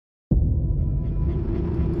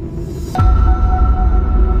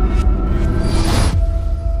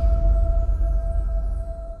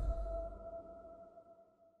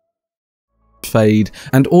Feyd,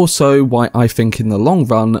 and also why I think in the long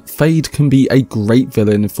run, Feyd can be a great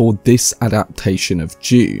villain for this adaptation of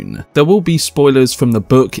Dune. There will be spoilers from the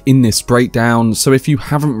book in this breakdown, so if you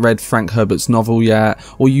haven't read Frank Herbert's novel yet,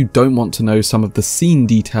 or you don't want to know some of the scene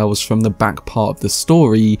details from the back part of the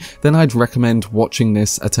story, then I'd recommend watching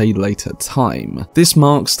this at a later time. This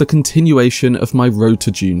marks the continuation of my Road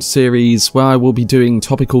to Dune series, where I will be doing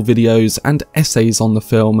topical videos and essays on the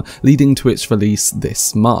film leading to its release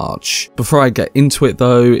this March. Before I get into it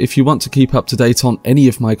though, if you want to keep up to date on any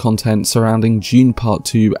of my content surrounding Dune Part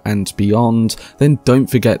 2 and beyond, then don't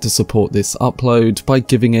forget to support this upload by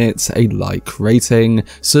giving it a like rating,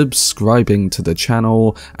 subscribing to the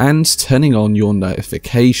channel, and turning on your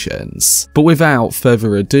notifications. But without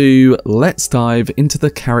further ado, let's dive into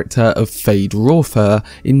the character of Feyd Rautha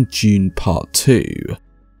in Dune Part 2.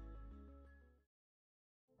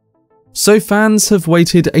 So fans have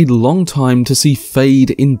waited a long time to see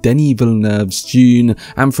Feyd in Denis Villeneuve's Dune,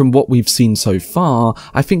 and from what we've seen so far,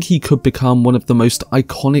 I think he could become one of the most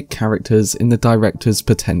iconic characters in the director's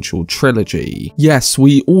potential trilogy. Yes,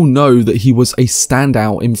 we all know that he was a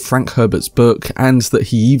standout in Frank Herbert's book, and that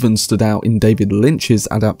he even stood out in David Lynch's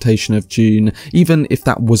adaptation of Dune, even if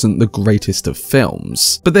that wasn't the greatest of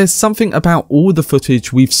films. But there's something about all the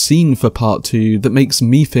footage we've seen for Part 2 that makes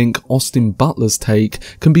me think Austin Butler's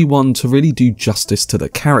take can be one to really do justice to the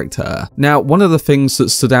character. Now, one of the things that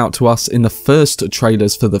stood out to us in the first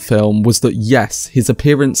trailers for the film was that yes, his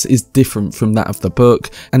appearance is different from that of the book,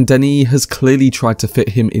 and Denis has clearly tried to fit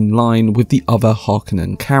him in line with the other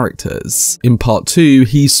Harkonnen characters. In Part 2,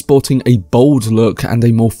 he's sporting a bold look and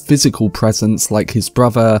a more physical presence like his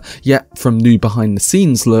brother, yet from new behind the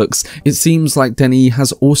scenes looks, it seems like Denis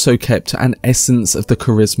has also kept an essence of the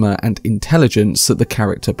charisma and intelligence that the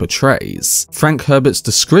character portrays. Frank Herbert's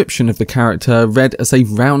description of the character read as a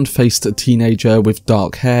round-faced teenager with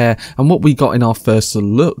dark hair, and what we got in our first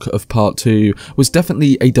look of Part 2 was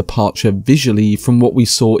definitely a departure visually from what we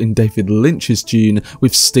saw in David Lynch's Dune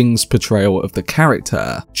with Sting's portrayal of the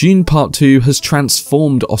character. Dune Part 2 has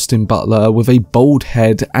transformed Austin Butler with a bald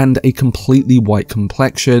head and a completely white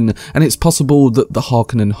complexion, and it's possible that the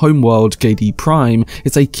Harkonnen homeworld Gadi Prime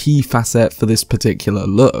is a key facet for this particular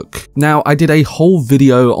look. Now, I did a whole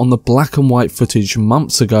video on the black and white footage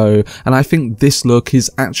months ago, and I think this look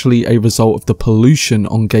is actually a result of the pollution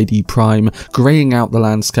on Gadi Prime greying out the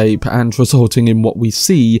landscape and resulting in what we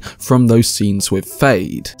see from those scenes with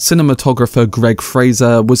Feyd. Cinematographer Greg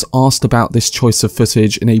Fraser was asked about this choice of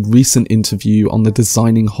footage in a recent interview on the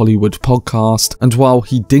Designing Hollywood podcast, and while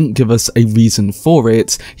he didn't give us a reason for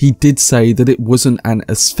it, he did say that it wasn't an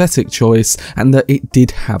aesthetic choice and that it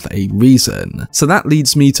did have a reason. So that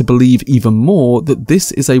leads me to believe even more that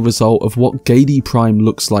this is a result of what Gadi Prime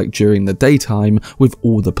looks like during the daytime with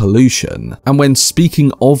all the pollution. And when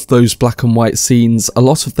speaking of those black and white scenes, a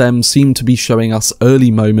lot of them seem to be showing us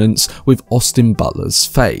early moments with Austin Butler's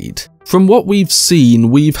Feyd. From what we've seen,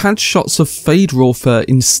 we've had shots of Feyd Rautha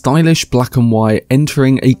in stylish black and white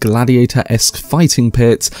entering a gladiator-esque fighting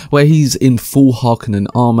pit where he's in full Harkonnen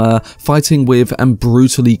armour, fighting with and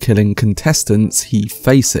brutally killing contestants he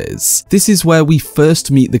faces. This is where we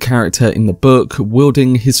first meet the character in the book,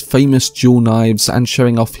 wielding his famous dual knives and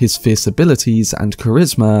showing off his fierce abilities and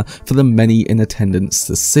charisma for the many in attendance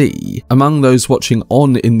to see. Among those watching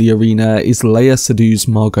on in the arena is Leia Sedu's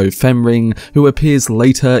Margot Fenring, who appears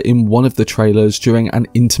later in one of the trailers during an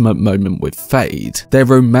intimate moment with Feyd. Their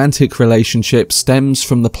romantic relationship stems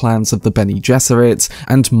from the plans of the Bene Gesserit,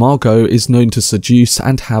 and Margot is known to seduce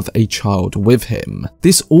and have a child with him.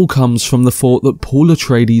 This all comes from the thought that Paul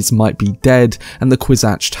Atreides might be dead, and the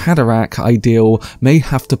Kwisatz Haderach ideal may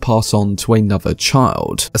have to pass on to another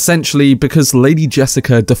child. Essentially, because Lady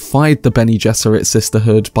Jessica defied the Bene Gesserit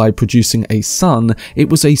sisterhood by producing a son, it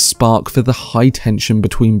was a spark for the high tension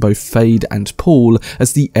between both Feyd and Paul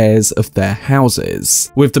as the heirs of their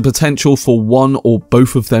houses. With the potential for one or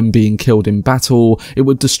both of them being killed in battle, it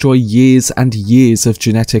would destroy years and years of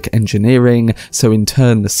genetic engineering, so in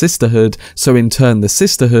turn the sisterhood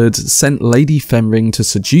sent Lady Fenring to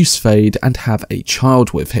seduce Feyd and have a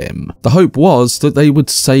child with him. The hope was that they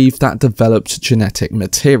would save that developed genetic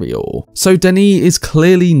material. So Denis is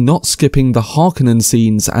clearly not skipping the Harkonnen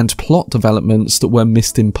scenes and plot developments that were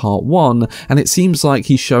missed in Part 1, and it seems like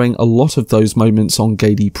he's showing a lot of those moments on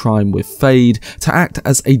Gadi Prime time with Feyd to act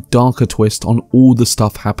as a darker twist on all the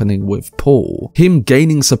stuff happening with Paul. Him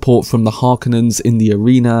gaining support from the Harkonnens in the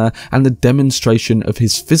arena and the demonstration of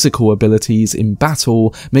his physical abilities in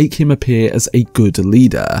battle make him appear as a good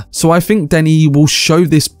leader. So I think Denis will show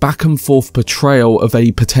this back and forth portrayal of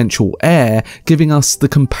a potential heir, giving us the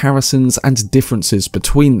comparisons and differences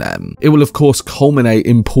between them. It will of course culminate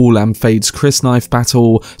in Paul and Feyd's crysknife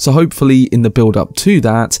battle, so hopefully in the build up to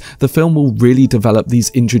that, the film will really develop these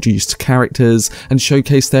introduced characters and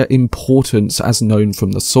showcase their importance as known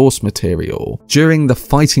from the source material. During the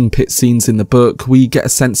fighting pit scenes in the book, we get a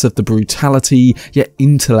sense of the brutality yet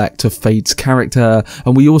intellect of Feyd's character,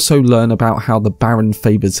 and we also learn about how the Baron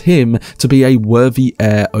favours him to be a worthy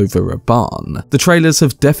heir over Raban. The trailers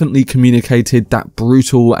have definitely communicated that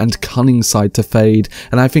brutal and cunning side to Feyd,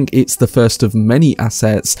 and I think it's the first of many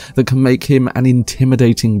assets that can make him an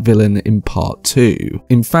intimidating villain in part 2.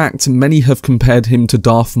 In fact, many have compared him to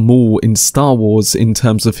Darth Maul in Star Wars in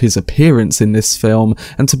terms of his appearance in this film,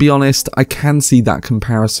 and to be honest, I can see that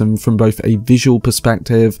comparison from both a visual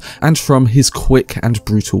perspective and from his quick and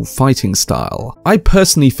brutal fighting style. I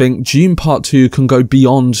personally think Dune Part 2 can go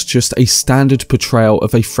beyond just a standard portrayal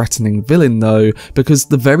of a threatening villain though, because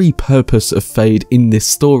the very purpose of Feyd in this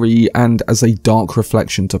story, and as a dark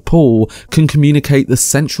reflection to Paul, can communicate the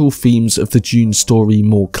central themes of the Dune story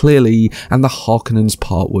more clearly and the Harkonnens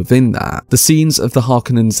part within that. The scenes of the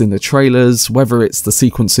Harkonnens in the trailers, whether it's the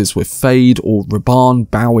sequences with Feyd or Raban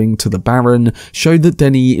bowing to the Baron, show that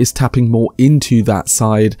Denis is tapping more into that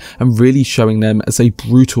side and really showing them as a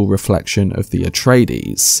brutal reflection of the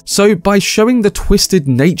Atreides. So by showing the twisted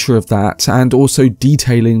nature of that and also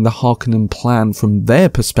detailing the Harkonnen plan from their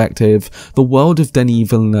perspective, the world of Denis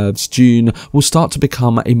Villeneuve's Dune will start to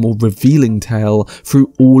become a more revealing tale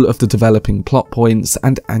through all of the developing plot points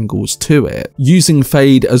and angles to it. Using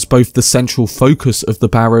Feyd as both the central focus of the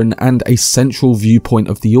Baron and a central viewpoint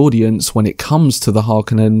of the audience when it comes to the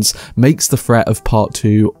Harkonnens makes the threat of part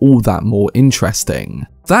 2 all that more interesting.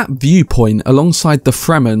 That viewpoint alongside the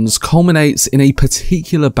Fremens culminates in a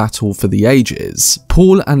particular battle for the ages.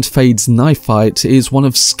 Paul and Feyd's knife fight is one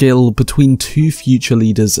of skill between two future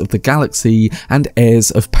leaders of the galaxy and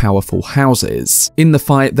heirs of powerful houses. In the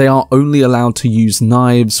fight, they are only allowed to use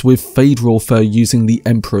knives, with Feyd Rautha using the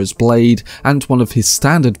Emperor's blade and one of his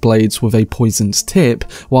standard blades with a poisoned tip,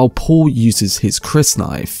 while Paul uses his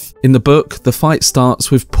crysknife. In the book, the fight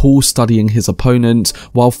starts with Paul studying his opponent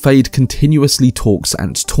while Feyd continuously talks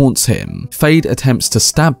and taunts him. Feyd attempts to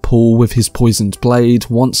stab Paul with his poisoned blade,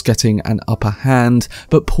 once getting an upper hand,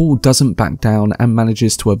 but Paul doesn't back down and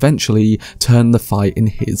manages to eventually turn the fight in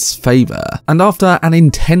his favour. And after an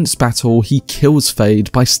intense battle, he kills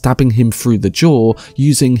Feyd by stabbing him through the jaw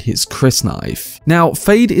using his crysknife. Now,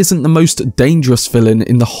 Feyd isn't the most dangerous villain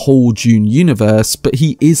in the whole Dune universe, but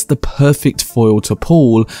he is the perfect foil to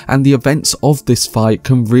Paul, and the events of this fight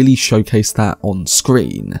can really showcase that on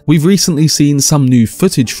screen. We've recently seen some new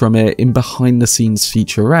footage from it in behind the scenes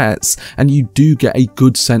featurettes, and you do get a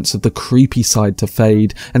good sense of the creepy side to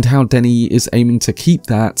Feyd and how Denis is aiming to keep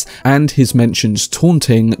that, and his mentioned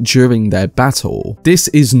taunting during their battle. This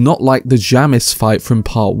is not like the Jamis fight from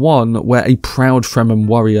part 1 where a proud Fremen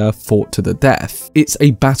warrior fought to the death. It's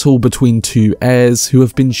a battle between two heirs who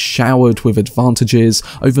have been showered with advantages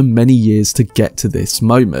over many years to get to this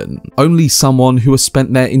moment. Only someone who has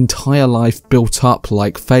spent their entire life built up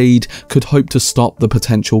like Feyd could hope to stop the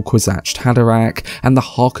potential Kwisatz Haderach, and the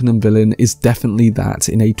Harkonnen villain is definitely that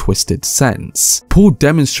in a twisted sense. Paul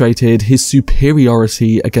demonstrated his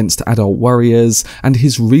superiority against adult warriors, and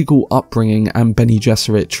his regal upbringing and Bene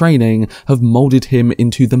Gesserit training have moulded him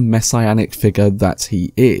into the messianic figure that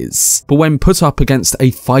he is. But when put up against a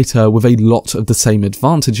fighter with a lot of the same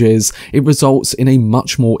advantages, it results in a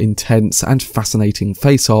much more intense and fascinating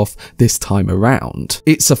face-off this time around.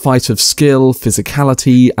 It's a fight of skill,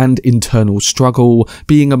 physicality, and internal struggle,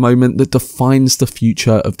 being a moment that defines the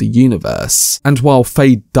future of the universe. And while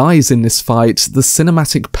Feyd dies in this fight, the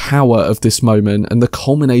cinematic power of this moment and the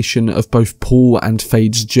culmination of both Paul and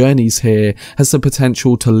Feyd's journeys here has the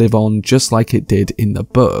potential to live on just like it did in the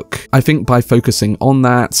book. I think by focusing on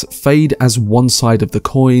that, Feyd as one side of the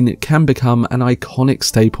coin can become an iconic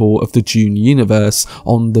staple of the Dune universe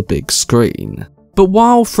on the big screen. But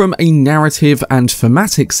while from a narrative and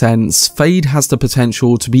thematic sense, Feyd has the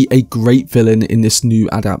potential to be a great villain in this new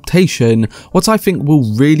adaptation, what I think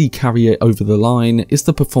will really carry it over the line is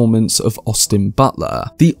the performance of Austin Butler.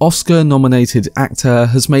 The Oscar-nominated actor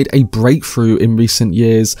has made a breakthrough in recent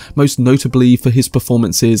years, most notably for his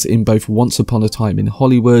performances in both Once Upon a Time in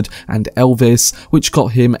Hollywood and Elvis, which got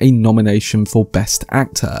him a nomination for Best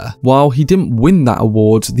Actor. While he didn't win that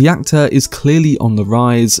award, the actor is clearly on the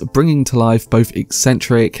rise, bringing to life both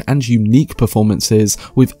eccentric and unique performances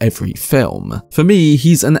with every film. For me,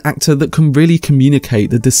 he's an actor that can really communicate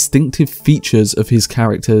the distinctive features of his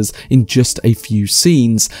characters in just a few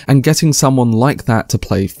scenes, and getting someone like that to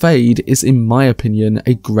play Feyd is, in my opinion,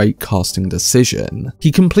 a great casting decision.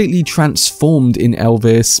 He completely transformed in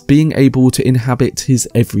Elvis, being able to inhabit his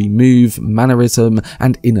every move, mannerism,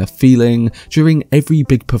 and inner feeling during every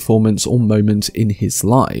big performance or moment in his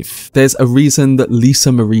life. There's a reason that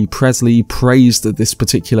Lisa Marie Presley praised this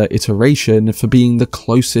particular iteration for being the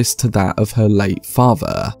closest to that of her late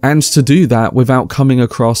father. And to do that without coming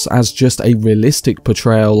across as just a realistic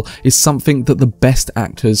portrayal is something that the best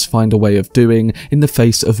actors find a way of doing in the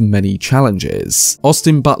face of many challenges.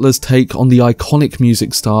 Austin Butler's take on the iconic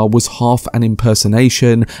music star was half an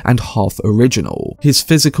impersonation and half original. His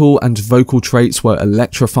physical and vocal traits were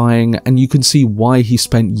electrifying, and you can see why he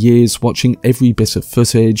spent years watching every bit of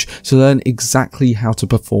footage to learn exactly how to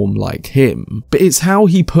perform like him. But it's how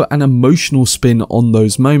he put an emotional spin on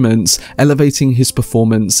those moments, elevating his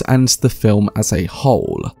performance and the film as a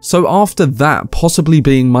whole. So after that possibly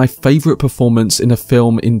being my favourite performance in a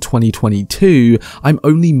film in 2022, I'm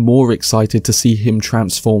only more excited to see him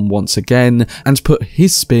transform once again and put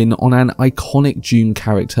his spin on an iconic Dune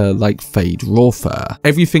character like Feyd Rautha.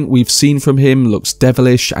 Everything we've seen from him looks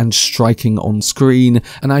devilish and striking on screen,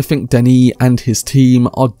 and I think Denis and his team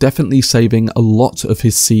are definitely saving a lot of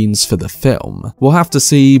his scenes for the film. We'll have to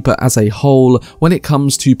see, but as a whole, when it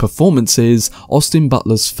comes to performances, Austin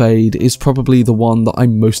Butler's Feyd is probably the one that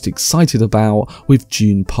I'm most excited about with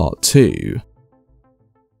Dune Part 2.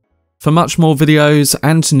 For much more videos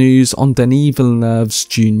and news on Denis Villeneuve's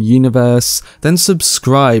Dune universe, then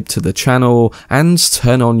subscribe to the channel and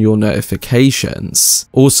turn on your notifications.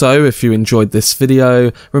 Also, if you enjoyed this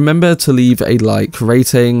video, remember to leave a like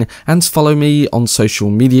rating and follow me on social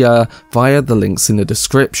media via the links in the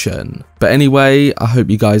description. But anyway, I hope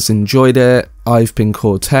you guys enjoyed it. I've been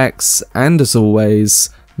Cortex, and as always,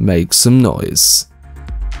 make some noise.